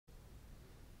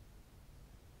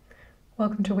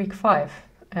Welcome to week 5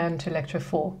 and to lecture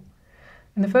 4.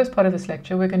 In the first part of this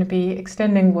lecture, we're going to be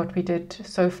extending what we did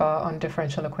so far on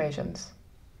differential equations.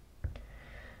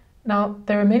 Now,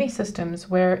 there are many systems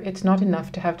where it's not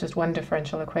enough to have just one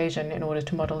differential equation in order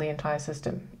to model the entire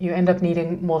system. You end up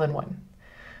needing more than one.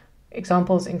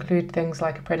 Examples include things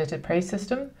like a predator-prey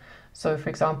system. So, for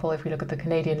example, if we look at the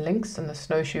Canadian lynx and the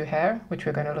snowshoe hare, which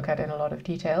we're going to look at in a lot of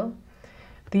detail,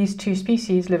 these two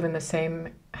species live in the same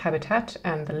habitat,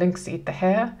 and the lynx eat the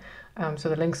hare. So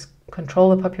the lynx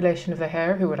control the population of the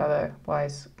hare, who would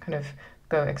otherwise kind of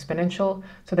go exponential.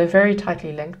 So they're very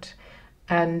tightly linked.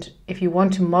 And if you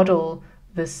want to model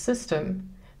this system,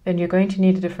 then you're going to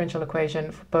need a differential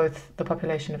equation for both the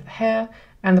population of the hare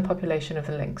and the population of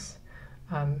the lynx.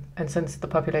 And since the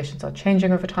populations are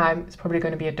changing over time, it's probably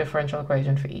going to be a differential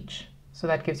equation for each. So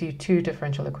that gives you two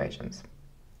differential equations.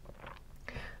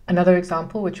 Another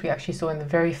example, which we actually saw in the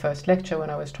very first lecture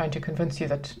when I was trying to convince you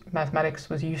that mathematics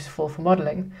was useful for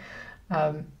modeling,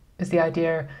 is the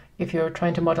idea if you're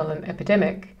trying to model an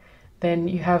epidemic, then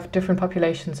you have different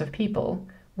populations of people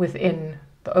within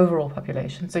the overall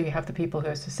population. So you have the people who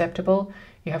are susceptible,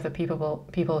 you have the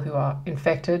people who are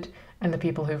infected, and the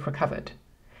people who've recovered.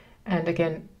 And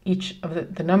again, each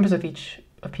of the numbers of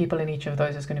people in each of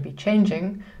those is going to be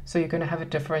changing, so you're going to have a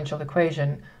differential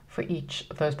equation for each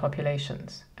of those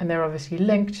populations. And they're obviously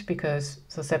linked because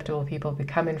susceptible people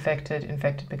become infected,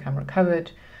 infected become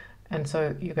recovered, and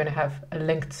so you're going to have a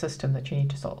linked system that you need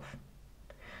to solve.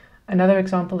 Another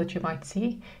example that you might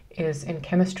see is in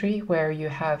chemistry, where you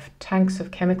have tanks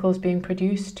of chemicals being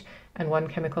produced, and one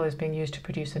chemical is being used to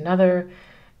produce another,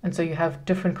 and so you have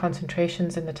different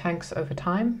concentrations in the tanks over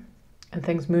time, and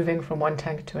things moving from one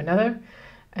tank to another.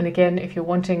 And again, if you're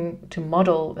wanting to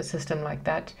model a system like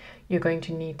that, you're going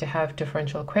to need to have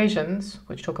differential equations,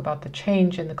 which talk about the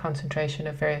change in the concentration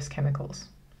of various chemicals.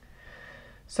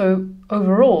 So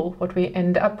overall, what we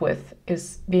end up with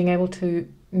is being able to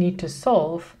need to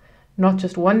solve not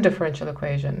just one differential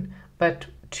equation, but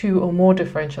two or more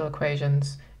differential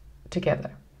equations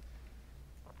together.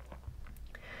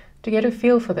 To get a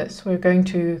feel for this, we're going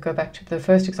to go back to the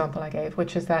first example I gave,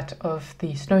 which is that of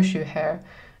the snowshoe hare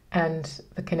and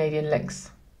the Canadian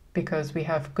lynx, because we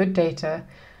have good data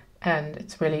and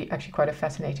it's really actually quite a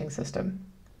fascinating system.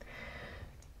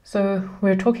 So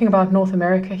we're talking about North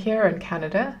America here and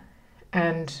Canada,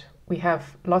 and we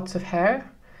have lots of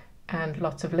hare and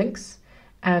lots of lynx,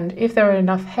 and if there are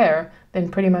enough hare,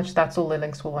 then pretty much that's all the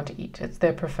lynx will want to eat. It's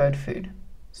their preferred food.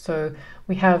 So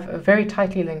we have a very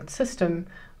tightly linked system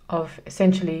of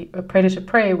essentially a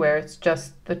predator-prey where it's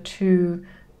just the two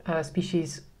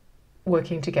species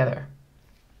working together.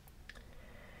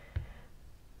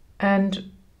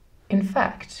 And in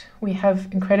fact, we have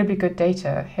incredibly good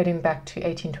data heading back to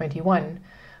 1821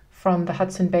 from the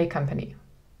Hudson Bay Company.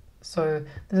 So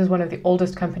this is one of the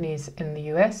oldest companies in the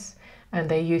US, and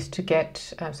they used to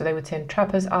get, so they would send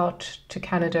trappers out to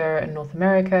Canada and North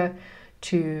America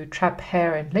to trap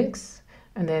hare and lynx,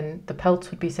 and then the pelts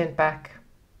would be sent back.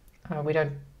 We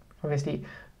don't obviously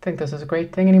think this is a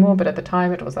great thing anymore, but at the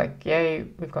time it was like, yay,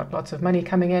 we've got lots of money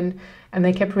coming in, and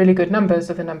they kept really good numbers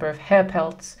of the number of hare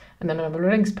pelts and the number of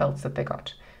lynx pelts that they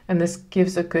got. And this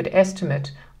gives a good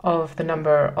estimate of the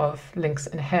number of lynx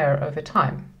and hare over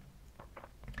time.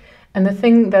 And the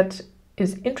thing that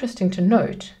is interesting to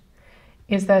note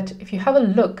is that if you have a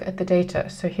look at the data,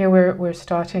 so here we're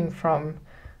starting from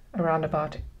around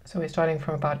about, so we're starting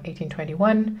from about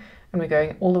 1821, and we're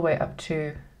going all the way up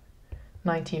to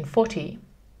 1940.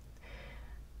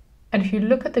 And if you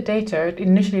look at the data, it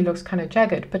initially looks kind of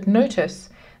jagged, but notice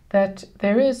that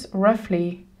there is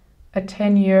roughly a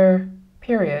 10-year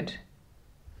period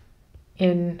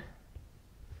in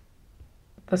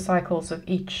the cycles of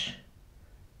each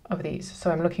of these.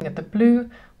 So I'm looking at the blue,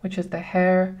 which is the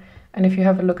hare, and if you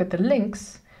have a look at the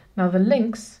lynx, now the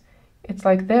lynx, it's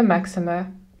like their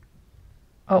maxima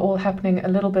are all happening a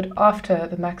little bit after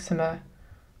the maxima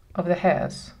of the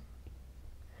hares.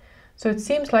 So it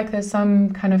seems like there's some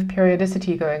kind of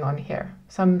periodicity going on here,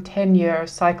 some 10-year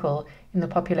cycle in the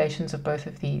populations of both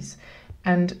of these,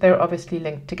 and they're obviously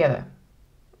linked together.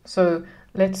 So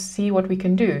let's see what we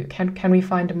can do. Can we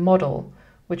find a model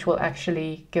which will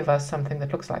actually give us something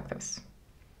that looks like this?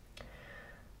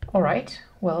 All right,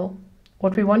 well,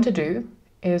 what we want to do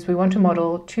is we want to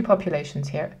model two populations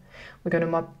here. We're going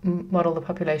to model the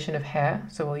population of hare,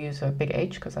 so we'll use a big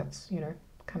H because that's,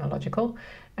 kind of logical.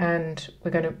 And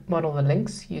we're going to model the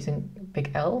lynx using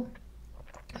big L.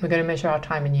 We're going to measure our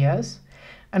time in years.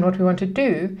 And what we want to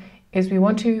do is we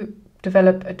want to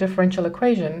develop a differential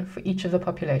equation for each of the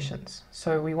populations.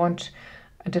 So we want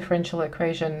a differential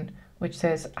equation which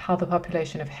says how the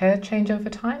population of hare change over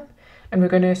time, and we're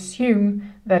going to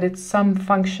assume that it's some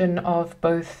function of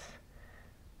both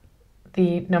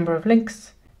the number of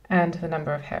lynx and the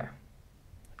number of hair.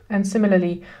 And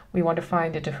similarly, we want to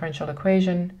find a differential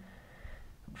equation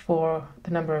for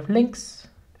the number of lynx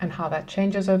and how that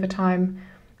changes over time,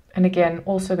 and again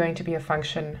also going to be a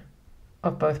function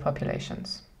of both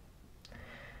populations.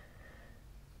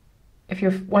 If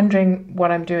you're wondering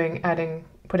what I'm doing,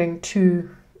 putting two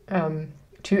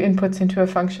inputs into a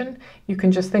function, you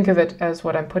can just think of it as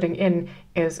what I'm putting in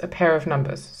is a pair of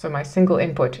numbers. So my single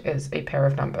input is a pair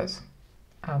of numbers.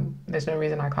 There's no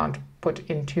reason I can't put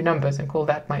in two numbers and call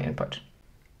that my input.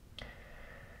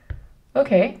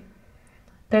 Okay,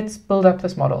 let's build up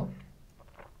this model.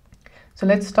 So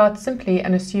let's start simply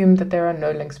and assume that there are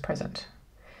no lynx present.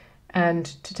 And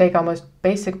to take our most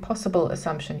basic possible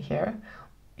assumption here,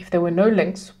 if there were no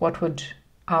lynx, what would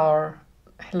our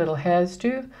little hares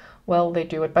do? Well, they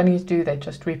do what bunnies do, they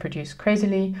just reproduce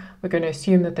crazily. We're going to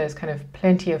assume that there's kind of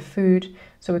plenty of food,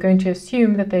 so we're going to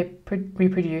assume that they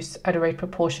reproduce at a rate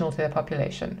proportional to their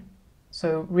population.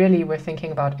 So really we're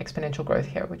thinking about exponential growth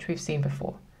here, which we've seen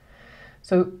before.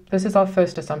 So this is our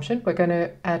first assumption. We're going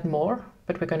to add more,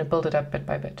 but we're going to build it up bit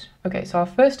by bit. Okay, so our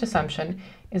first assumption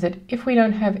is that if we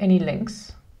don't have any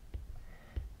lynx,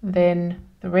 then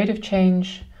the rate of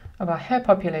change of our hare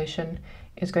population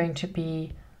is going to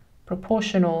be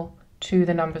proportional to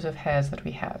the numbers of hares that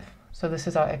we have. So this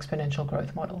is our exponential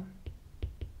growth model.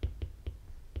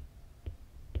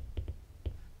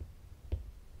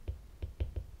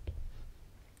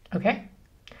 Okay,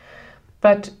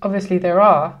 but obviously there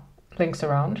are lynx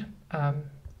around,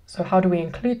 so how do we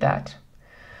include that?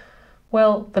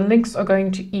 Well, the lynx are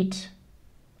going to eat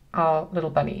our little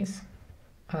bunnies,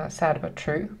 sad but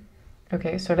true.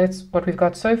 Okay, so what we've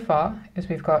got so far is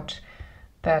we've got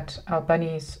that our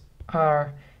bunnies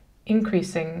are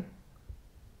increasing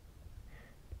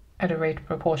at a rate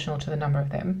proportional to the number of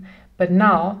them, but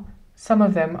now some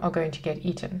of them are going to get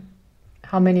eaten.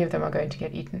 How many of them are going to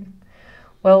get eaten?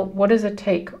 Well, what does it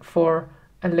take for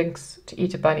a lynx to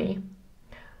eat a bunny?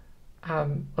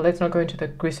 Well, let's not go into the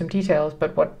gruesome details,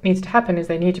 but what needs to happen is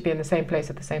they need to be in the same place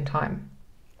at the same time.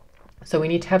 So we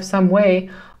need to have some way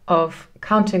of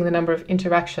counting the number of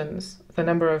interactions, the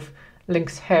number of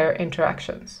lynx-hare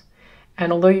interactions.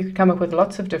 And although you could come up with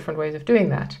lots of different ways of doing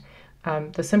that,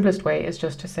 the simplest way is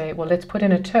just to say, well, let's put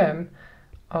in a term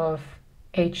of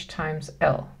h times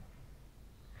L.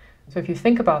 So if you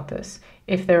think about this,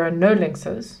 if there are no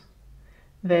lynxes,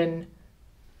 then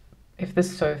if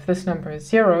this number is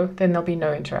 0, then there'll be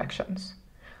no interactions.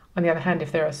 On the other hand,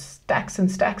 if there are stacks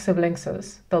and stacks of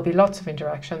lynxes, there'll be lots of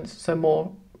interactions, so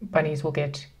more bunnies will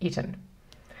get eaten.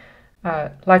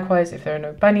 Likewise, if there are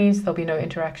no bunnies, there'll be no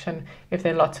interaction. If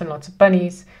there are lots and lots of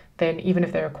bunnies, then even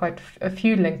if there are quite a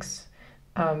few lynx,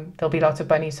 there'll be lots of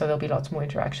bunnies, so there'll be lots more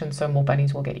interaction, so more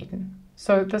bunnies will get eaten.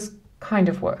 So this kind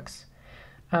of works.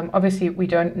 Obviously, we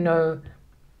don't know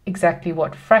exactly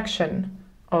what fraction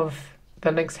of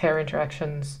the lynx-hare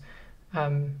interactions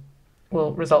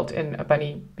will result in a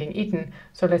bunny being eaten,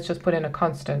 so let's just put in a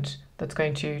constant that's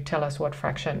going to tell us what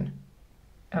fraction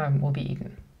will be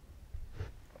eaten.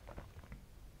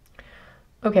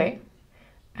 Okay,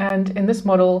 and in this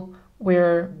model,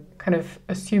 we're kind of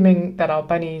assuming that our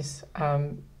bunnies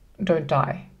don't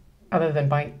die, other than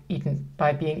by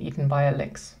being eaten by a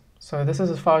lynx. So this is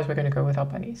as far as we're going to go with our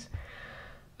bunnies.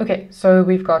 Okay, so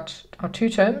we've got our two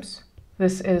terms.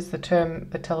 This is the term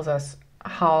that tells us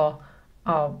how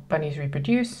our bunnies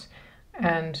reproduce,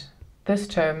 and this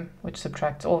term, which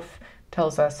subtracts off,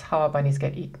 tells us how our bunnies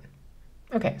get eaten.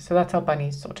 Okay, so that's our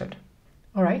bunnies sorted.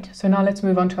 All right, so now let's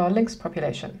move on to our lynx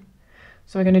population.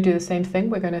 So we're going to do the same thing.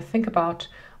 We're going to think about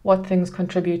what things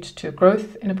contribute to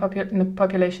growth in the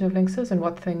population of lynxes and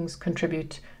what things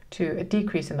contribute to a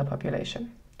decrease in the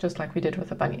population, just like we did with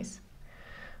the bunnies.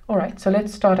 All right, so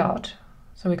let's start out.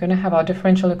 So we're going to have our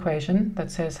differential equation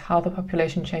that says how the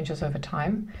population changes over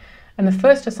time. And the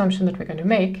first assumption that we're going to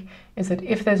make is that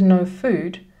if there's no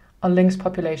food, our lynx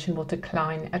population will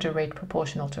decline at a rate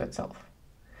proportional to itself.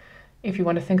 If you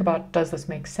want to think about, does this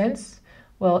make sense?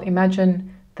 Well,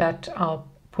 imagine that our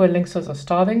poor lynxes are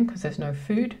starving because there's no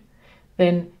food.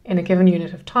 Then in a given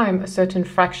unit of time, a certain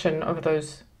fraction of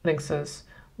those lynxes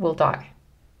will die.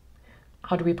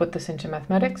 How do we put this into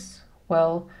mathematics?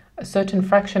 Well, a certain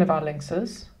fraction of our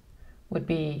lynxes would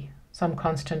be some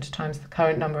constant times the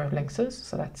current number of lynxes,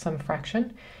 so that's some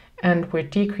fraction, and we're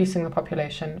decreasing the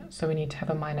population, so we need to have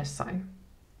a minus sign.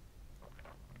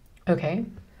 Okay,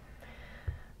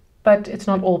 but it's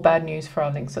not all bad news for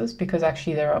our lynxes, because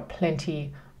actually there are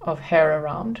plenty of hare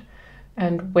around,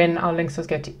 and when our lynxes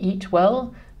get to eat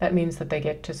well, that means that they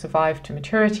get to survive to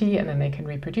maturity and then they can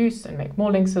reproduce and make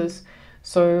more lynxes.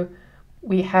 So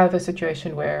we have a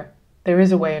situation where there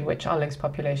is a way in which our lynx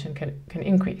population can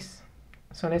increase.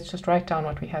 So let's just write down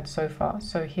what we had so far.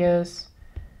 So here's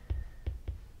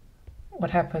what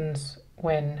happens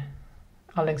when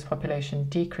our lynx population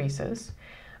decreases,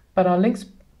 but our lynx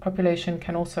population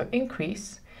can also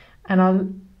increase.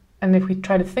 And if we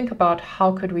try to think about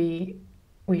how could we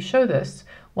show this,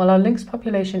 well, our lynx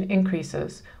population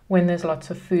increases when there's lots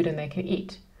of food and they can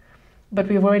eat. But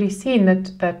we've already seen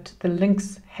that the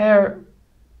lynx-hare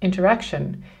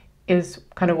interaction is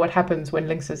kind of what happens when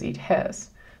lynxes eat hares.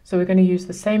 So we're going to use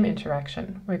the same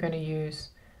interaction. We're going to use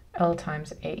L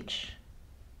times H.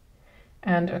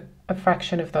 And a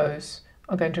fraction of those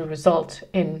are going to result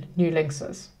in new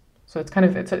lynxes. So it's kind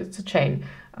of, it's a chain.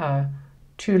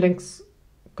 Two lynx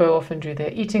go off and do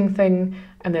their eating thing,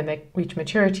 and then they reach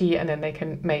maturity, and then they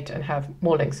can mate and have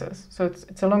more lynxes. So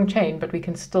it's a long chain, but we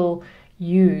can still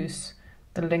use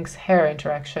the lynx-hare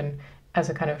interaction as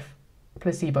a kind of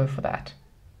placebo for that.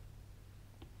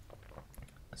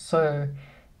 So,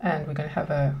 and we're going to have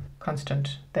a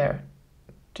constant there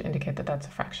to indicate that that's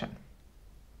a fraction.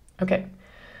 Okay,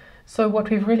 so what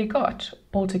we've really got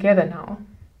all together now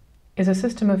is a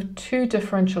system of two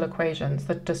differential equations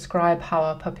that describe how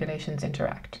our populations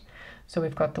interact. So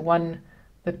we've got the one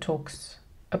that talks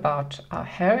about our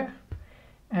hare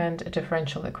and a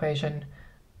differential equation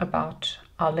about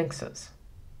our lynxes.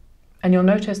 And you'll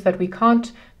notice that we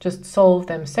can't just solve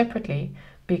them separately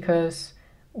because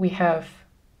we have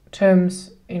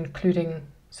terms including,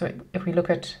 so if we look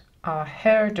at our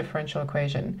hare differential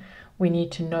equation, we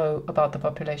need to know about the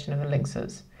population of the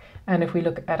lynxes. And if we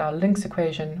look at our lynx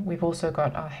equation, we've also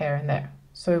got our hare in there.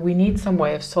 So we need some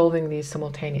way of solving these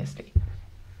simultaneously.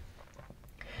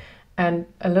 And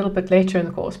a little bit later in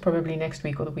the course, probably next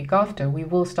week or the week after, we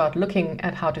will start looking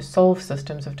at how to solve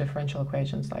systems of differential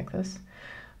equations like this.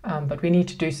 But we need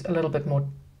to do a little bit more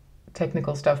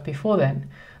technical stuff before then.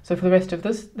 So for the rest of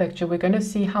this lecture, we're going to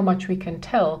see how much we can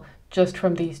tell just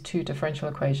from these two differential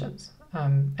equations.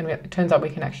 And it turns out we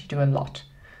can actually do a lot,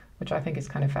 which I think is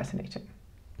kind of fascinating.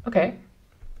 Okay,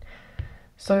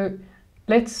 so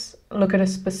let's look at a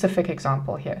specific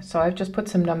example here. So I've just put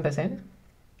some numbers in.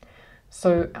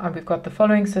 So we've got the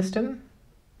following system.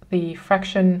 The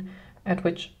fraction at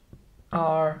which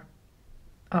our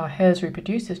hares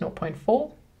reproduce is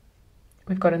 0.4.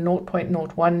 We've got a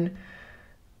 0.01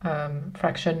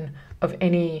 fraction of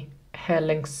any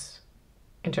hare-lynx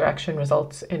interaction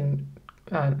results in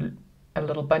a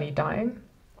little bunny dying.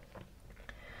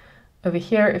 Over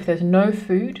here, if there's no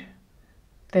food,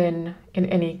 then in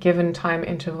any given time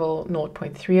interval,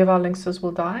 0.3 of our lynxes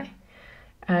will die.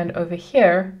 And over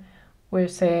here, we're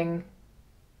saying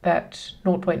that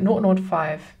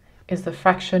 0.005 is the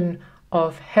fraction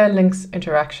of hare-lynx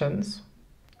interactions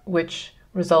which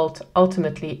result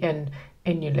ultimately in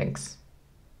a new lynx.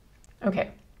 Okay,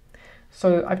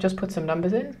 so I've just put some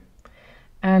numbers in,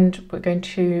 and we're going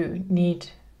to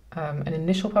need an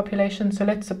initial population. So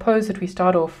let's suppose that we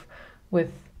start off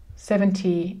with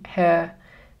 70 hare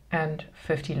and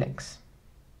 50 lynx.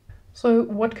 So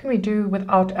what can we do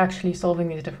without actually solving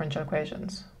these differential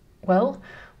equations? Well,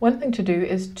 one thing to do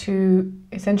is to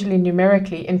essentially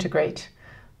numerically integrate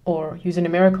or use a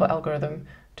numerical algorithm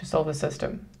to solve the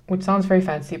system, which sounds very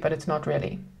fancy, but it's not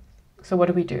really. So what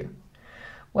do we do?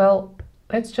 Well,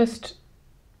 let's just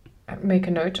make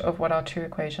a note of what our two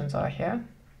equations are here.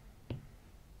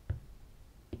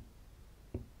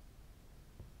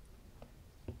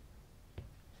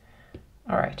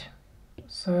 All right,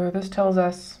 so this tells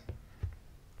us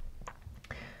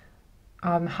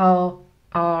how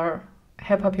our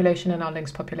hare population and our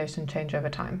lynx population change over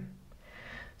time.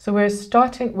 So we're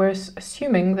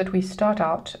assuming that we start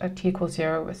out at t equals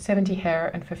 0 with 70 hare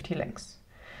and 50 lynx.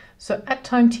 So at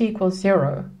time t equals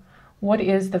 0, what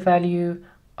is the value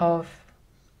of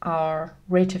our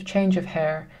rate of change of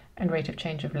hare and rate of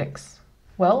change of lynx?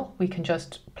 Well, we can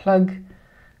just plug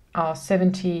our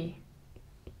 70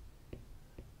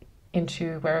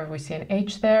 into wherever we see an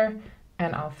H there,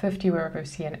 and our 50 wherever we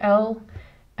see an L.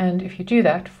 And if you do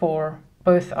that for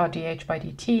both our dH by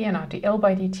dt and our dL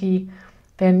by dt,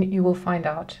 then you will find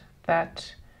out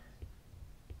that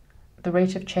the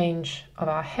rate of change of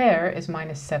our hare is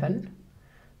 -7.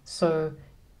 So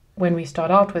when we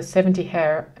start out with 70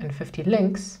 hare and 50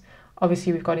 lynx,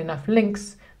 obviously we've got enough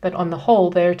lynx that on the whole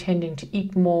they're tending to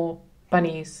eat more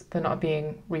bunnies than are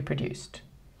being reproduced.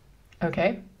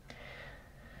 Okay.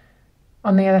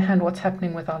 On the other hand, what's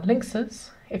happening with our lynxes?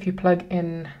 If you plug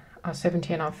in our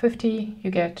 70 and our 50,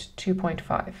 you get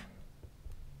 2.5.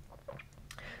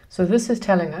 So this is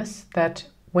telling us that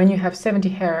when you have 70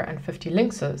 hare and 50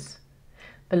 lynxes,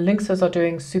 the lynxes are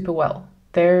doing super well.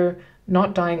 They're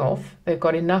not dying off. They've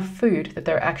got enough food that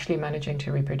they're actually managing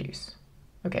to reproduce.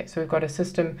 Okay, so we've got a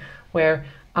system where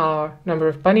our number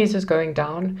of bunnies is going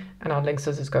down and our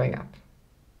lynxes is going up.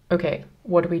 Okay,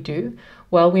 what do?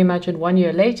 Well, we imagine 1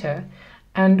 year later,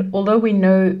 and although we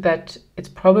know that it's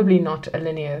probably not a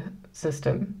linear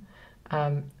system,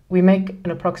 we make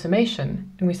an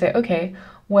approximation and we say, okay,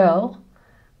 well,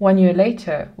 1 year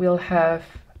later, we'll have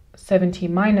 70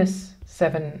 minus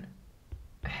 7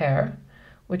 hare,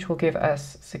 which will give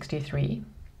us 63,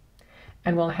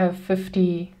 and we'll have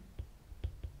 50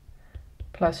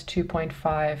 plus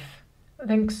 2.5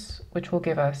 lynx, which will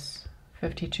give us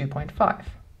 52.5.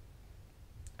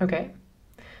 Okay,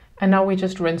 and now we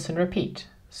just rinse and repeat.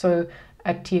 So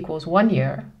at t equals 1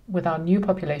 year, with our new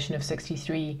population of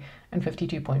 63 and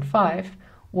 52.5,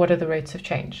 what are the rates of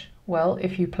change? Well,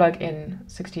 if you plug in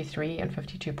 63 and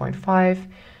 52.5,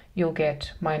 you'll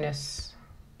get minus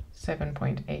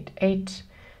 7.88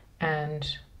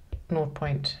 and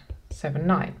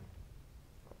 0.79.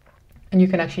 And you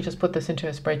can actually just put this into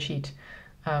a spreadsheet.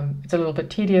 It's a little bit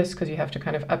tedious because you have to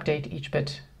kind of update each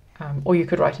bit, or you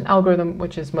could write an algorithm,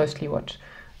 which is mostly what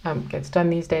gets done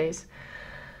these days.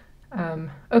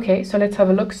 Okay, so let's have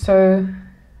a look. So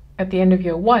at the end of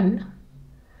year 1,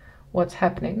 what's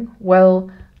happening?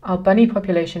 Well, our bunny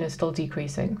population is still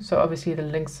decreasing. So obviously the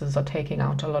lynxes are taking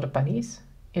out a lot of bunnies,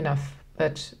 enough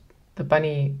that the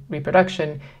bunny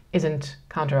reproduction isn't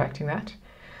counteracting that.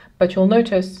 But you'll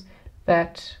notice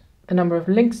that the number of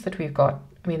lynx that we've got,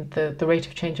 I mean, the rate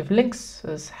of change of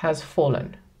lynxes has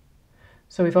fallen.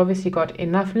 So we've obviously got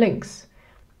enough lynx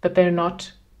that they're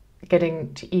not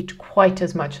getting to eat quite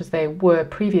as much as they were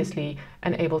previously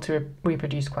and able to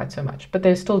reproduce quite so much. But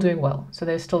they're still doing well, so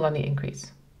they're still on the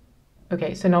increase.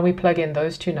 Okay, so now we plug in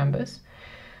those two numbers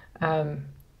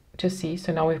to see.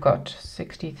 So now we've got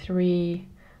 63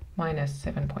 minus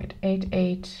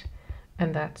 7.88,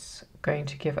 and that's going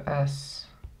to give us,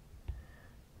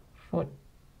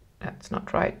 that's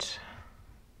not right.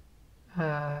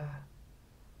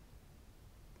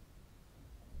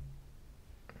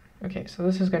 Okay, so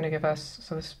this is going to give us,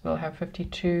 so this will have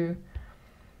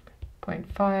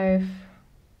 52.5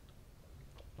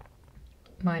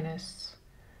 minus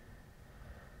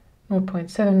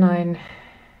 0.79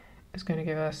 is going to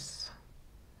give us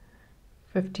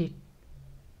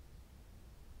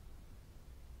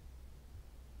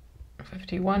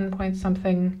 51 point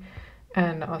something,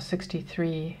 and our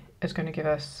 63 is going to give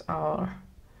us our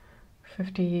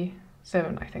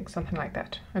 57, I think, something like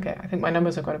that. Okay, I think my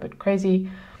numbers have got a bit crazy,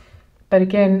 but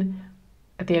again,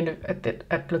 at the end of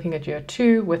at looking at year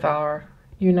 2 with our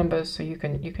new numbers, so you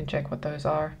can check what those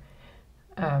are.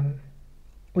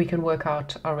 We can work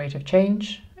out our rate of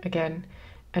change again,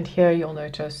 and here you'll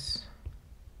notice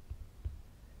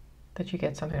that you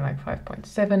get something like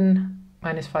 5.7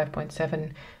 minus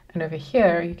 5.7, and over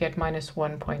here you get minus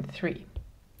 1.3.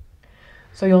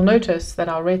 So you'll notice that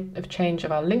our rate of change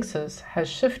of our lynxes has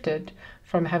shifted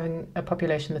from having a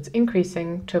population that's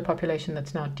increasing to a population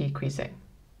that's now decreasing.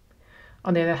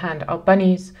 On the other hand, our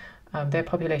bunnies, their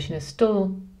population is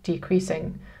still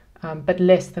decreasing, but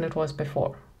less than it was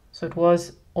before. So it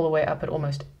was all the way up at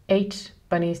almost 8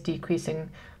 bunnies decreasing,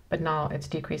 but now it's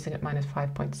decreasing at minus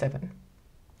 5.7.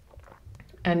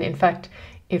 And in fact,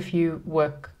 if you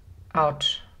work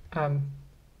out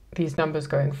these numbers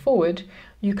going forward,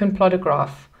 you can plot a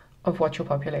graph of what your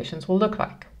populations will look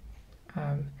like.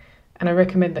 And I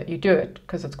recommend that you do it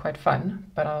because it's quite fun,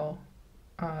 but I'll,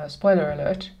 spoiler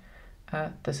alert,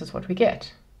 this is what we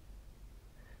get.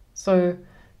 So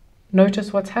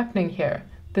notice what's happening here.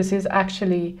 This is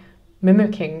actually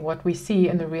mimicking what we see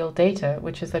in the real data,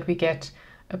 which is that we get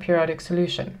a periodic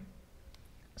solution.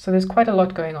 So there's quite a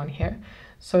lot going on here.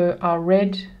 So our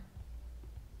red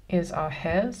is our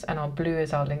hares and our blue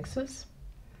is our lynxes.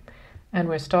 And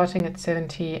we're starting at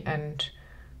 70 and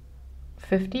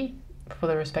 50 for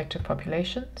the respective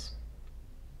populations.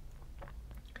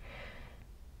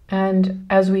 And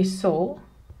as we saw,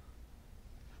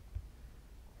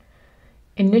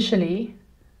 initially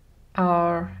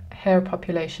our hare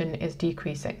population is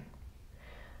decreasing.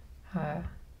 And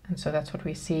so that's what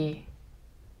we see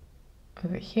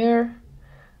over here.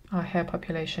 Our hare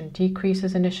population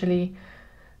decreases initially.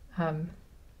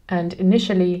 And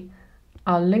initially,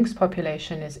 our lynx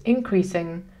population is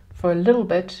increasing for a little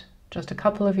bit, just a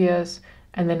couple of years,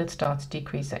 and then it starts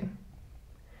decreasing.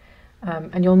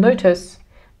 And you'll notice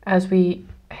as we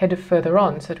head further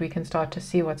on, so that we can start to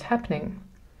see what's happening,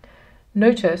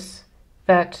 notice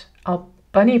that our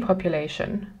bunny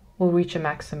population will reach a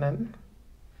maximum,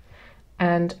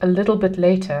 and a little bit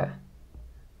later,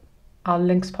 our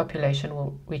lynx population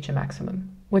will reach a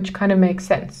maximum, which kind of makes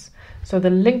sense. So the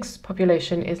lynx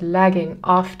population is lagging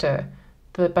after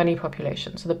the bunny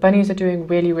population. So the bunnies are doing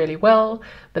really, really well.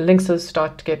 The lynxes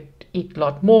start to eat a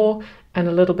lot more, and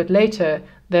a little bit later,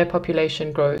 their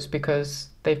population grows because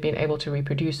they've been able to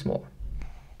reproduce more.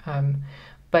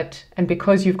 And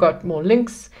because you've got more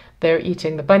lynx, they're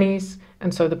eating the bunnies,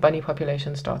 and so the bunny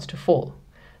population starts to fall.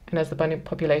 And as the bunny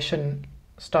population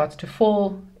starts to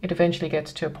fall, it eventually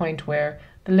gets to a point where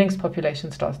the lynx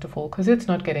population starts to fall because it's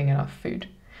not getting enough food.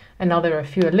 And now there are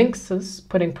fewer lynxes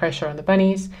putting pressure on the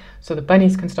bunnies, so the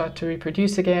bunnies can start to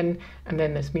reproduce again, and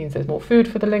then this means there's more food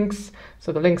for the lynx,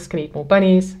 so the lynx can eat more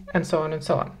bunnies, and so on and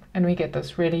so on. And we get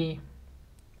this really,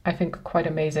 I think, quite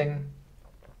amazing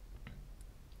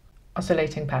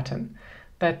oscillating pattern.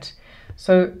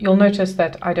 So you'll notice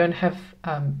that I don't have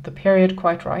the period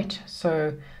quite right.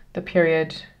 So the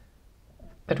period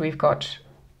that we've got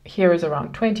here is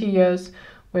around 20 years,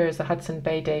 whereas the Hudson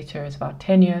Bay data is about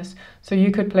 10 years. So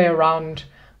you could play around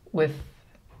with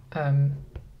the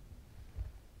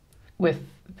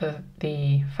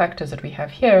factors that we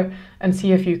have here and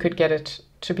see if you could get it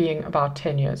to being about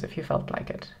 10 years if you felt like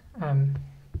it.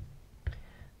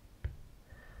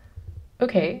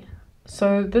 Okay,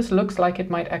 so this looks like it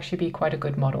might actually be quite a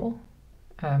good model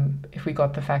if we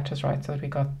got the factors right, so that we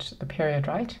got the period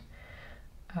right.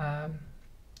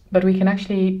 But we can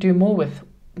actually do more with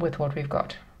what we've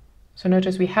got. So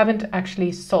notice we haven't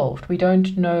actually solved. We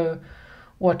don't know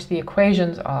what the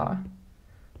equations are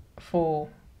for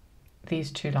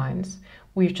these two lines.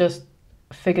 We've just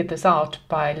figured this out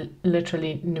by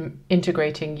literally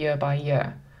integrating year by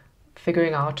year,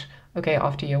 figuring out, okay,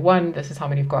 after year 1, this is how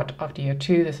many we've got. After year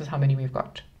 2, this is how many we've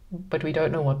got. But we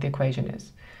don't know what the equation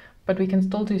is. But we can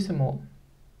still do some more.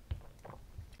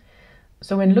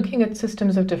 So when looking at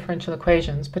systems of differential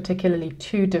equations, particularly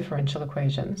two differential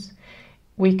equations,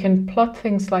 we can plot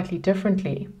things slightly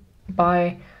differently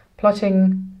by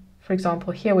plotting, for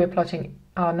example, here we're plotting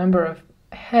our number of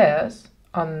hairs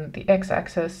on the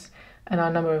x-axis and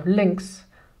our number of lynx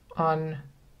on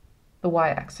the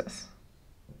y-axis.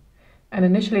 And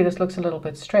initially this looks a little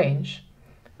bit strange,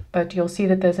 but you'll see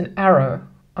that there's an arrow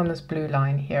on this blue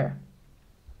line here.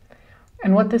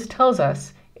 And what this tells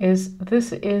us is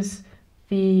this is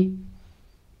the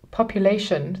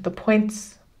population, the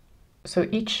points. So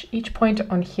each point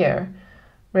on here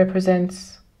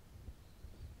represents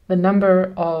the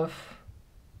number of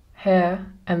hair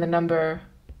and the number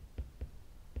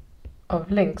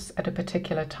of lynx at a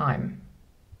particular time.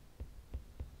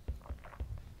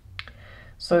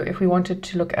 So if we wanted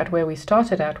to look at where we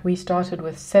started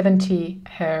with 70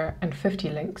 hair and 50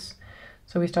 lynx.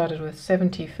 So we started with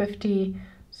 70, 50,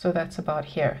 so that's about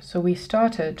here. So we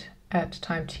started at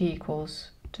time t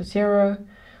equals to 0.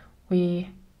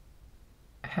 We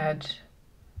had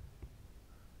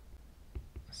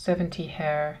 70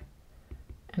 hair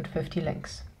and 50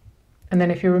 lynx. And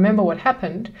then if you remember what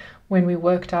happened when we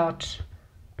worked out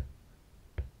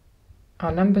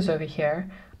our numbers over here,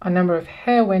 our number of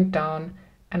hair went down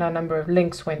and our number of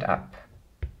lynx went up.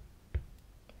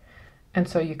 And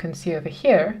so you can see over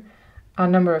here, our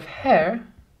number of hair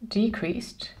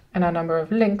decreased and our number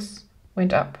of lynx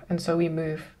went up. And so we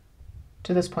move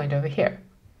to this point over here.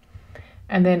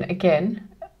 And then again,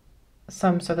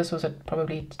 so this was at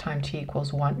probably time t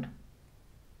equals 1.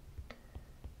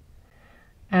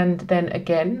 And then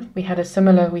again, we had a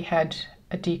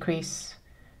decrease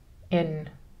in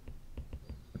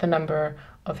the number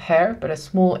of hair, but a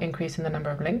small increase in the number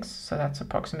of lynx. So that's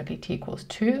approximately t equals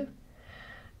 2.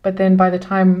 But then by the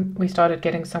time we started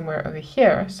getting somewhere over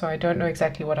here, so I don't know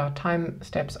exactly what our time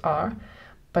steps are,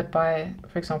 but by,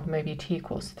 for example, maybe t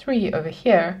equals 3 over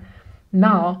here,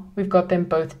 now we've got them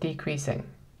both decreasing.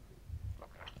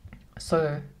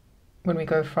 So when we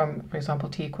go from, for example,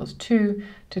 t equals 2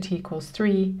 to t equals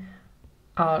 3,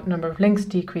 our number of lynx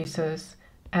decreases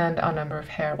and our number of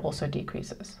hair also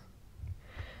decreases.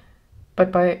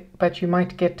 But you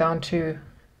might get down to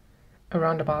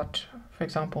around about, for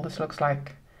example, this looks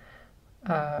like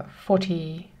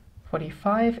 40,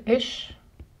 45-ish.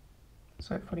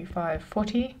 So 45,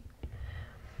 40.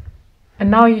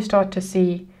 And now you start to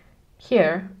see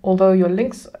here, although your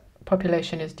lynx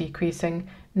population is decreasing,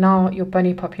 now your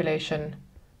bunny population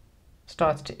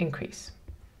starts to increase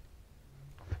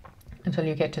until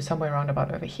you get to somewhere around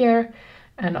about over here.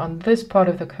 And on this part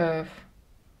of the curve,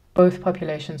 both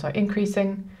populations are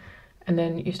increasing. And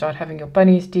then you start having your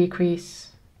bunnies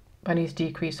decrease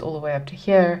all the way up to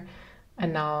here.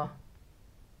 And now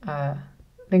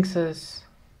lynxes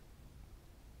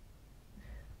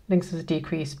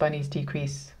decrease, bunnies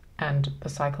decrease, and the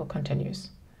cycle continues.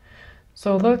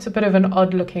 So although it's a bit of an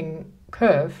odd looking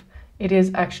curve, it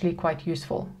is actually quite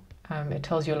useful. It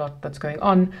tells you a lot that's going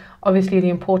on. Obviously the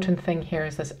important thing here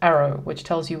is this arrow, which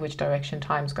tells you which direction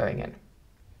time's going in.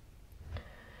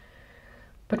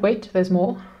 But wait, there's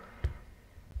more.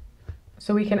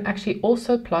 So we can actually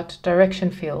also plot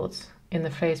direction fields in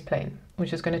the phase plane,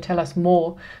 which is going to tell us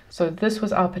more. So this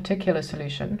was our particular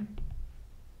solution.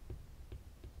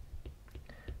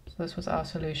 So this was our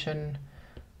solution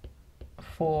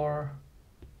for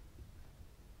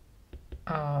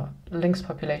our lynx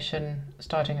population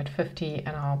starting at 50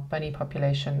 and our bunny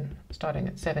population starting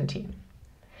at 70.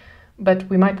 But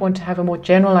we might want to have a more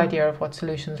general idea of what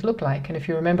solutions look like. And if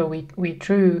you remember, we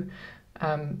drew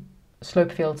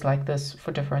slope fields like this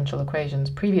for differential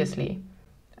equations previously.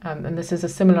 And this is a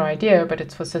similar idea, but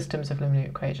it's for systems of linear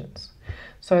equations.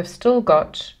 So I've still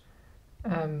got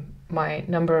my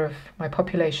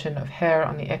population of hare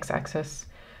on the x-axis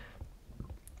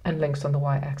and lynx on the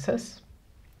y-axis.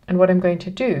 And what I'm going to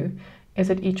do is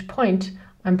at each point,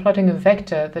 I'm plotting a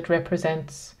vector that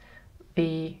represents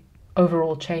the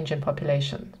overall change in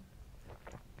population.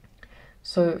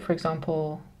 So for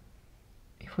example,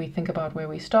 if we think about where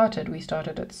we started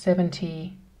at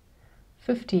 70,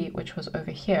 50, which was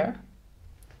over here.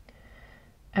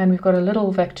 And we've got a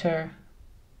little vector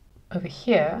over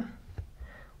here.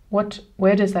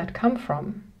 Where does that come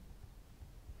from?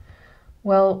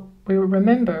 Well,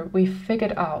 we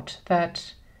figured out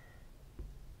that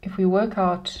if we work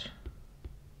out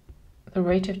the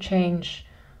rate of change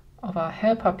of our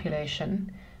hare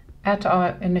population at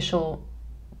our initial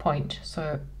point,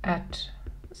 so at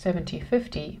 70,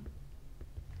 50,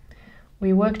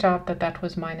 we worked out that that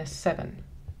was -7.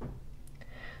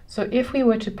 So if we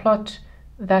were to plot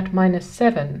that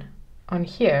 -7 on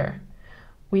here,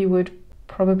 we would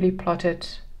probably plot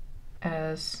it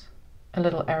as a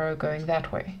little arrow going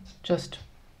that way, just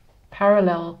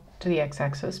parallel to the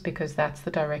x-axis, because that's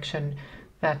the direction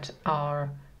that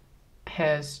our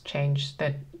hares change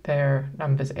their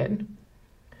numbers in.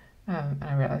 And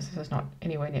I realize this is not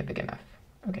anywhere near big enough.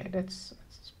 Okay, let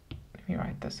me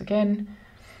write this again.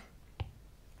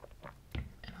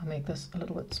 And I'll make this a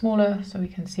little bit smaller so we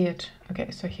can see it. Okay,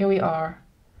 so here we are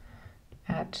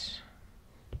at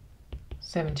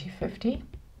 70, 50.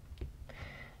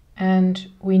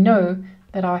 And we know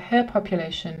that our hare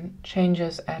population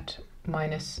changes at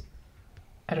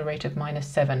a rate of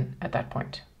 -7 at that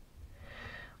point.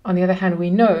 On the other hand, we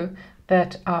know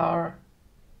that our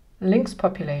lynx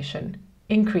population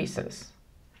increases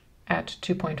at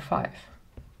 2.5.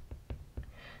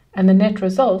 And the net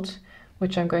result,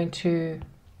 which I'm going to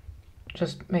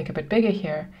just make a bit bigger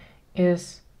here,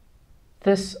 is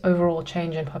this overall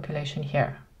change in population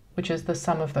here, which is the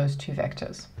sum of those two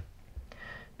vectors.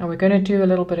 Now we're going to do a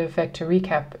little bit of vector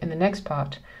recap in the next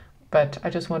part, but I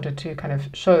just wanted to kind of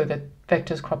show that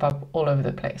vectors crop up all over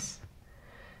the place.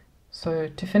 So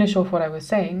to finish off what I was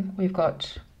saying, we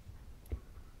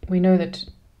know that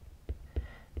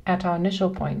at our initial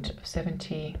point of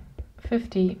 70,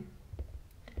 50,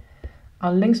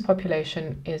 our lynx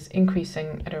population is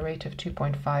increasing at a rate of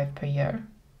 2.5 per year.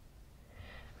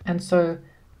 And so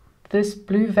this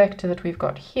blue vector that we've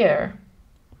got here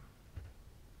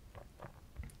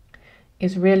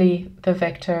is really the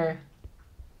vector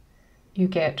you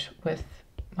get with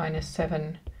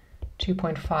 -7,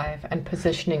 2.5, and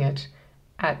positioning it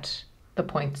at the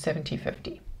point 70,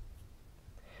 50.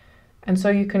 And so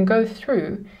you can go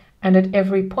through, and at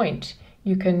every point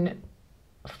you can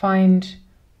find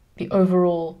the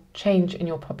overall change in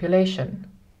your population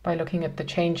by looking at the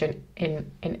change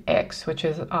in x, which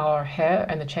is our hare,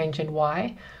 and the change in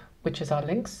y, which is our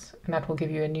lynx, and that will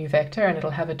give you a new vector, and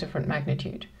it'll have a different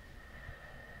magnitude.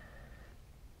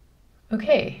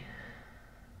 Okay.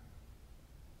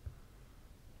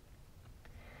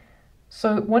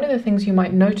 So one of the things you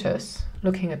might notice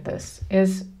looking at this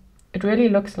is it really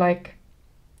looks like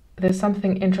there's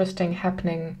something interesting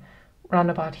happening round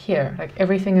about here, like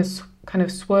everything is kind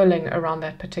of swirling around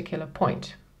that particular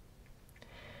point.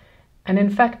 And in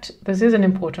fact, this is an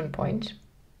important point.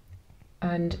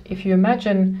 And if you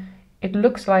imagine, it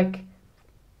looks like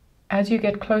as you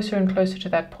get closer and closer to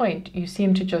that point, you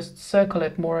seem to just circle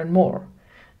it more and more.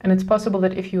 And it's possible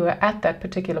that if you were at that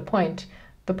particular point,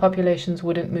 the populations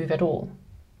wouldn't move at all.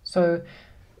 So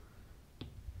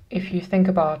if you think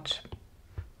about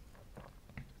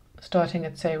starting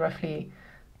at, say, roughly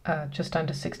just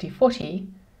under 60, 40,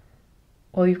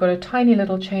 well, you've got a tiny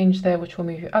little change there which will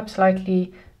move you up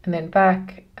slightly, and then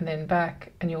back,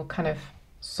 and you'll kind of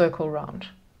circle round.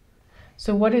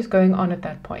 So what is going on at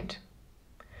that point?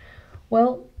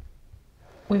 Well,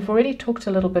 we've already talked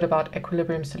a little bit about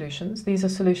equilibrium solutions. These are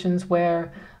solutions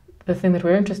where the thing that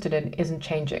we're interested in isn't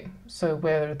changing, so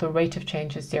where the rate of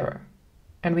change is 0.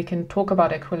 And we can talk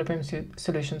about equilibrium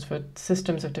solutions for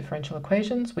systems of differential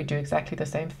equations. We do exactly the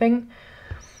same thing.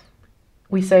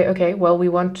 We say, okay, well, we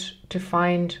want to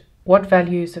find what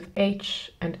values of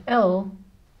h and L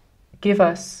give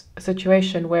us a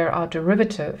situation where our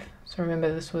derivative, so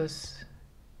remember this was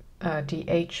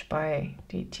dh by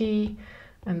dt,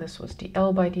 and this was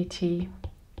dl by dt,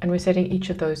 and we're setting each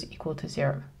of those equal to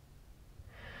 0.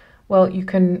 Well, you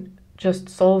can just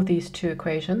solve these two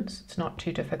equations. It's not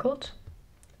too difficult.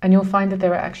 And you'll find that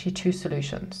there are actually two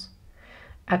solutions.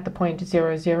 At the point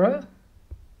 0, 0,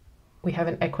 we have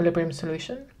an equilibrium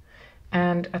solution.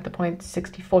 And at the point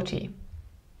 60, 40,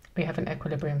 we have an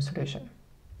equilibrium solution.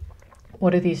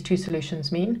 What do these two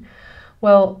solutions mean?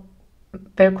 Well,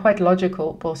 they're quite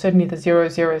logical. Well, certainly the 0,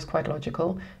 0 is quite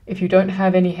logical. If you don't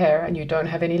have any hair and you don't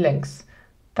have any links,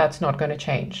 that's not going to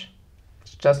change.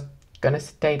 It's just going to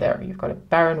stay there. You've got a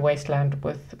barren wasteland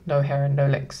with no hair and no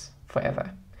links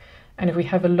forever. And if we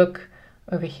have a look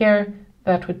over here,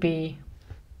 that would be,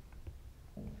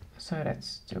 so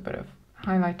let's do a bit of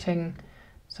highlighting.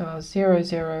 So our 0,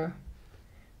 0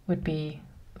 would be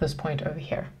this point over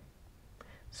here.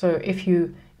 So if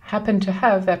you happen to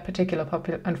have that particular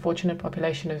unfortunate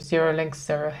population of 0 links,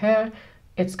 0 hair,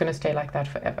 it's going to stay like that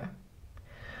forever.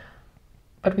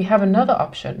 But we have another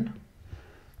option,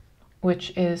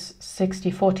 which is 60,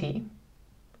 40.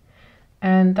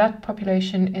 And that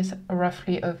population is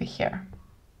roughly over here.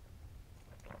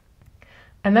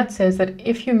 And that says that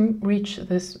if you reach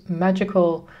this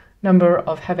magical number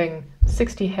of having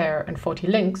 60 hair and 40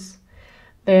 links,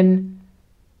 then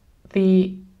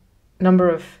the number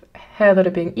of hair that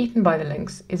are being eaten by the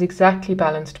links is exactly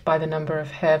balanced by the number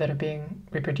of hair that are being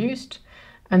reproduced.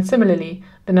 And similarly,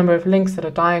 the number of links that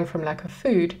are dying from lack of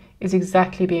food is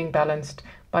exactly being balanced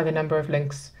by the number of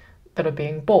links that are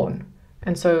being born.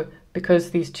 And so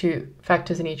because these two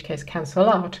factors in each case cancel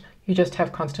out, you just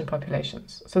have constant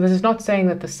populations. So this is not saying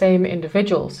that the same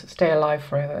individuals stay alive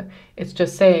forever. It's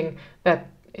just saying that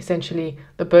essentially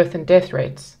the birth and death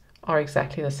rates are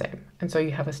exactly the same. And so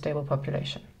you have a stable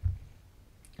population.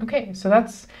 Okay, so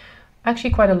that's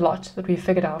actually quite a lot that we've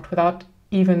figured out without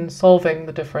even solving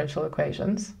the differential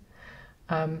equations.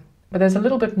 But there's a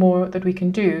little bit more that we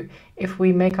can do if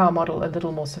we make our model a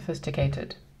little more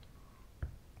sophisticated.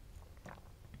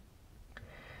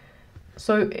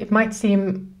 So it might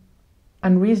seem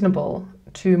unreasonable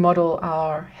to model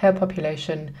our hair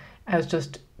population as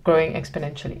just growing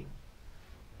exponentially.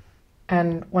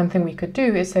 And one thing we could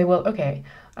do is say, well, okay,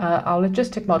 our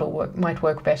logistic model might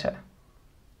work better.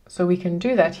 So we can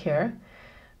do that here.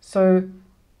 So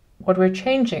what we're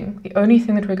changing, the only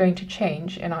thing that we're going to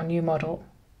change in our new model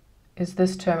is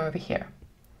this term over here.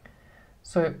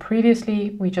 So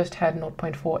previously we just had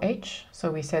 0.4h,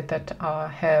 so we said that our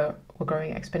hair were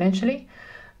growing exponentially,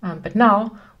 but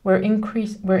now we're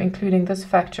including this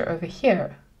factor over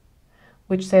here,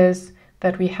 which says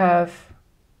that we have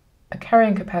a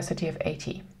carrying capacity of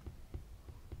 80.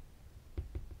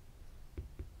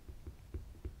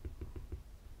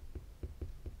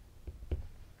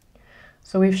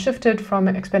 So we've shifted from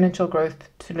exponential growth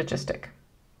to logistic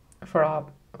for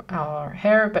our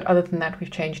hair, but other than that,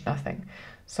 we've changed nothing.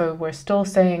 So we're still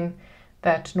saying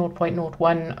that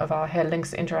 0.01 of our hair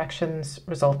links interactions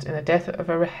result in the death of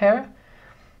a hair,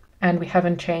 and we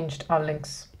haven't changed our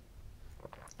links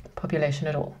population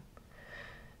at all.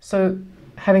 So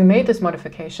having made this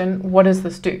modification, what does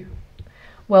this do?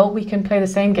 Well, we can play the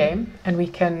same game and we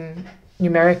can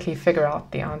numerically figure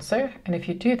out the answer. And if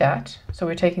you do that, so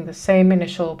we're taking the same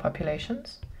initial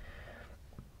populations,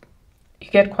 you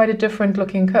get quite a different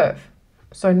looking curve.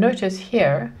 So notice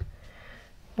here,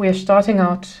 we're starting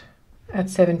out at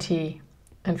 70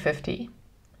 and 50.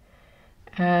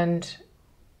 And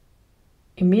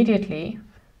immediately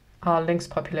our links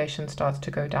population starts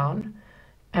to go down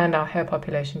and our hair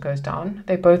population goes down.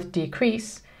 They both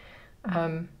decrease.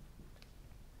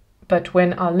 But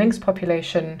when our links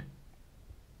population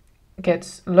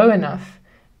gets low enough,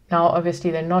 now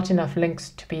obviously there are not enough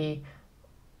links to be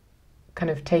kind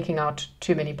of taking out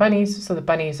too many bunnies, so the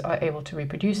bunnies are able to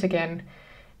reproduce again,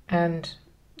 and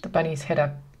the bunnies head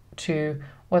up to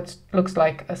what looks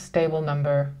like a stable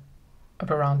number of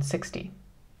around 60.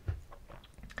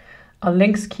 Our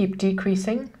links keep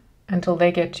decreasing until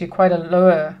they get to quite a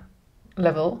lower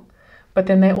level, but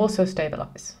then they also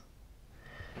stabilize.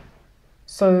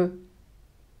 So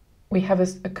we have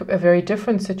a very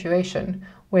different situation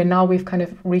where now we've kind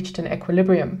of reached an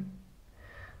equilibrium,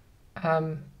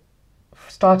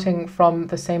 starting from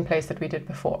the same place that we did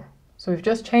before. So we've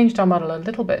just changed our model a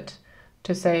little bit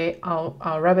to say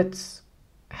our rabbits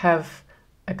have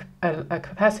a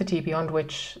capacity beyond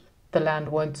which the land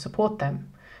won't support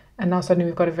them. And now suddenly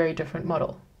we've got a very different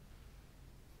model.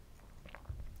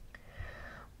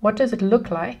 What does it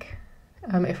look like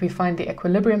if we find the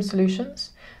equilibrium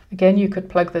solutions? Again, you could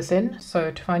plug this in.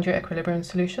 So to find your equilibrium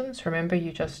solutions, remember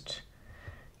you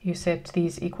set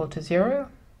these equal to 0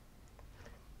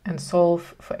 and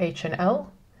solve for H and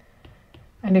L.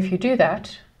 And if you do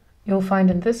that, you'll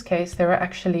find in this case there are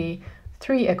actually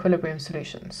 3 equilibrium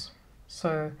solutions.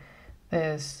 So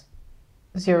there's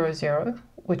 0, 0,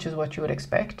 which is what you would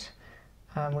expect.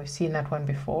 We've seen that one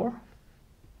before.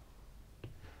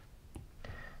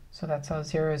 So that's our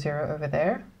 0, 0 over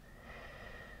there.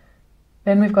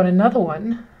 Then we've got another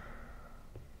one,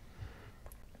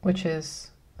 which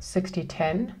is 60,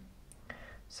 10.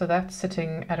 So that's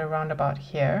sitting at around about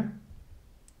here.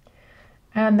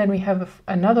 And then we have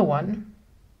another one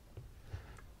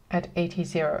at 80,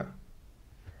 0,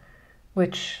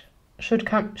 which should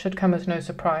come as no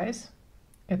surprise.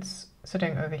 It's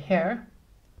sitting over here.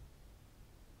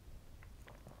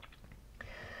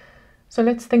 So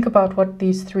let's think about what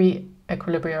these 3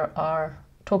 equilibria are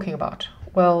talking about.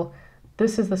 Well,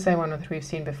 this is the same one that we've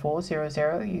seen before, 0,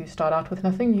 0. You start out with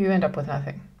nothing, you end up with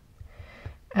nothing.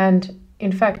 And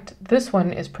in fact, this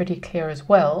one is pretty clear as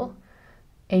well,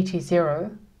 80,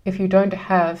 0. If you don't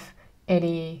have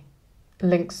any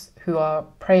links who are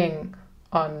preying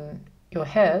on your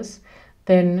hairs,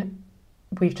 then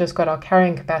we've just got our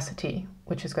carrying capacity,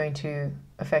 which is going to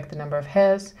affect the number of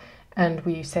hairs, and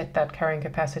we set that carrying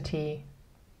capacity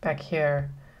back here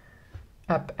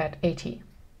up at 80.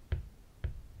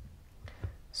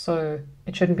 So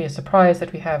it shouldn't be a surprise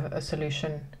that we have a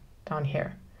solution down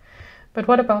here. But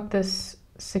what about this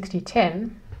 60,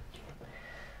 10?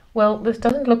 Well, this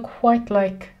doesn't look quite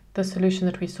like the solution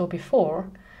that we saw before,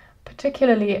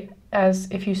 particularly as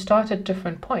if you start at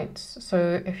different points.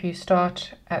 So if you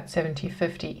start at 70,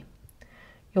 50,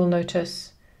 you'll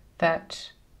notice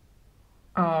that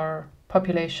our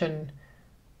population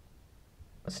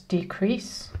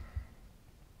decrease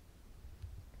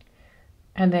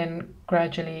and then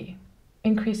gradually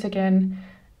increase again,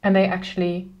 and they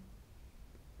actually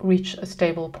reach a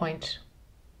stable point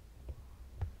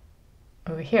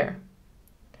over here.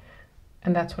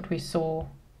 And that's what we saw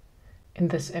in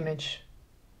this image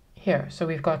here. So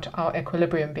we've got our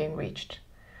equilibrium being reached.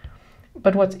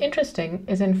 But what's interesting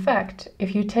is, in fact,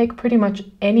 if you take pretty much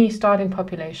any starting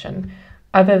population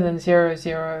other than 0,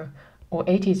 0 or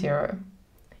 80, 0,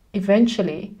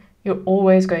 eventually you're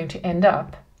always going to end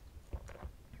up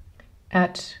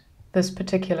at this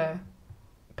particular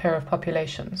pair of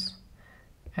populations,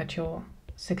 at your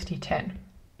 60, 10.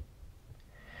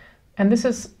 And this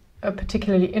is a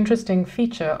particularly interesting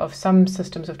feature of some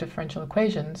systems of differential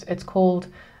equations. It's called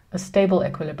a stable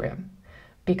equilibrium,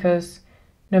 because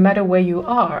no matter where you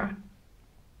are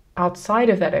outside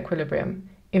of that equilibrium,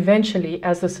 eventually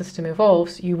as the system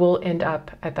evolves, you will end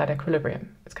up at that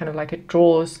equilibrium. It's kind of like it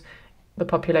draws the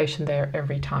population there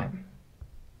every time.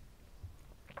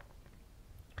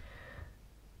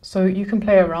 So you can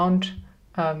play around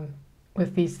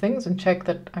with these things and check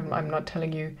that I'm not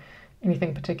telling you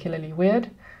anything particularly weird.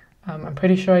 I'm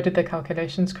pretty sure I did the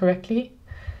calculations correctly.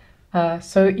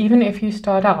 So even if you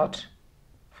start out,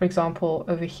 for example,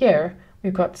 over here,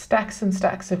 we've got stacks and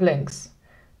stacks of links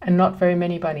and not very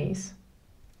many bunnies.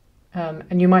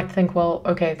 And you might think, well,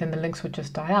 okay, then the links would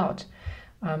just die out.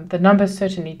 The numbers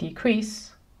certainly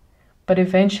decrease, but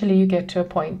eventually you get to a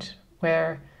point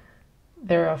where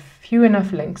there are few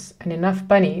enough links and enough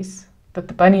bunnies that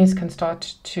the bunnies can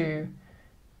start to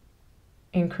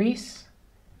increase,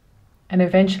 and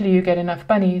eventually you get enough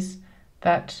bunnies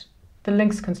that the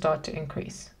links can start to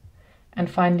increase,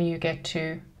 and finally you get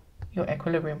to your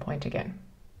equilibrium point again.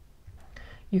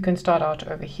 You can start out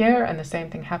over here and the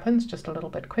same thing happens, just a little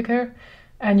bit quicker,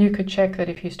 and you could check that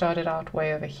if you started out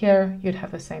way over here, you'd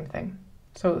have the same thing.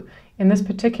 So in this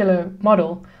particular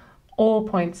model, all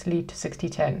points lead to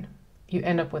 60-10. You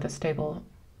end up with a stable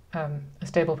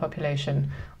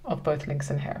population of both links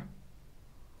and hair.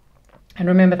 And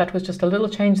remember, that was just a little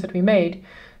change that we made,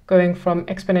 going from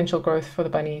exponential growth for the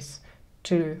bunnies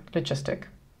to logistic.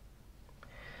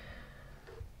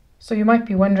 So you might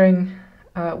be wondering,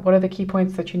 what are the key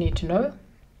points that you need to know?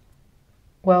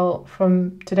 Well,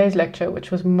 from today's lecture,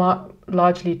 which was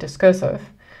largely discursive,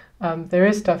 there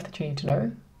is stuff that you need to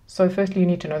know. So firstly, you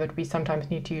need to know that we sometimes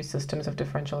need to use systems of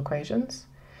differential equations.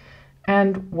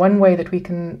 And one way that we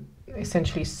can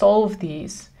essentially solve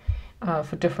these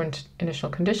for different initial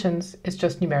conditions is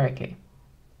just numerically.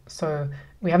 So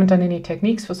we haven't done any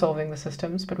techniques for solving the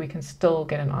systems, but we can still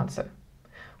get an answer.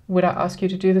 Would I ask you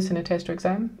to do this in a test or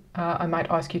exam? I might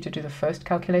ask you to do the first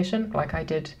calculation, like I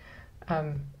did,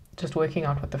 just working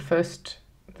out what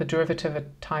the derivative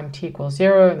at time t equals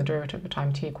 0 and the derivative at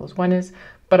time t equals 1 is,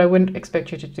 but I wouldn't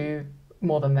expect you to do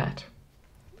more than that.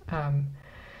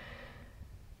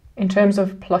 In terms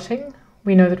of plotting,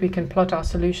 we know that we can plot our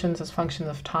solutions as functions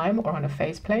of time or on a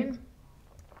phase plane.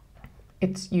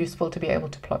 It's useful to be able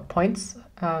to plot points,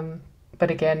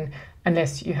 but again,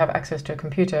 unless you have access to a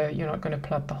computer, you're not going to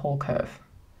plot the whole curve.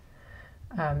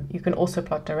 You can also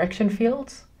plot direction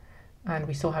fields, and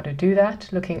we saw how to do that,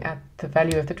 looking at the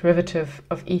value of the derivative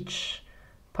of each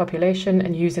population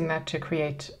and using that to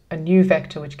create a new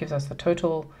vector which gives us the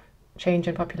total change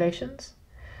in populations.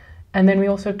 And then we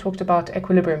also talked about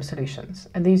equilibrium solutions,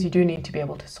 and these you do need to be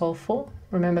able to solve for.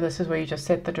 Remember, this is where you just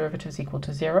set the derivatives equal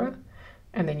to 0,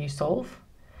 and then you solve.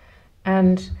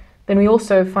 And then we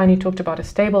also finally talked about a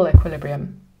stable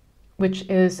equilibrium, which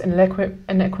is an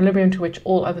equilibrium to which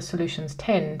all other solutions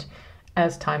tend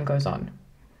as time goes on.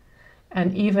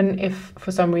 And even if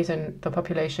for some reason the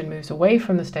population moves away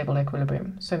from the stable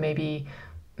equilibrium, so maybe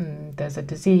there's a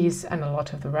disease and a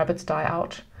lot of the rabbits die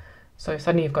out, so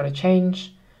suddenly you've got a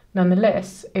change,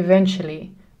 nonetheless,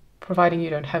 eventually, providing you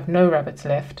don't have no rabbits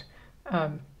left,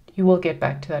 you will get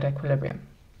back to that equilibrium.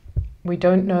 We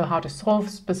don't know how to solve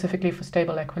specifically for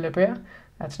stable equilibria.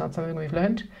 That's not something we've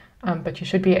learned, but you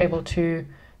should be able to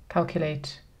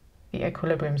calculate the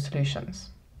equilibrium solutions.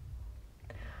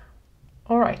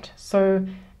 All right, so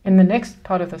in the next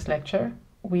part of this lecture,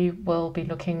 we will be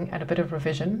looking at a bit of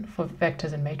revision for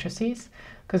vectors and matrices,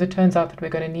 because it turns out that we're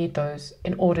going to need those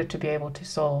in order to be able to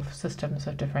solve systems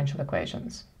of differential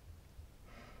equations.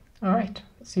 All right,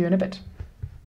 see you in a bit.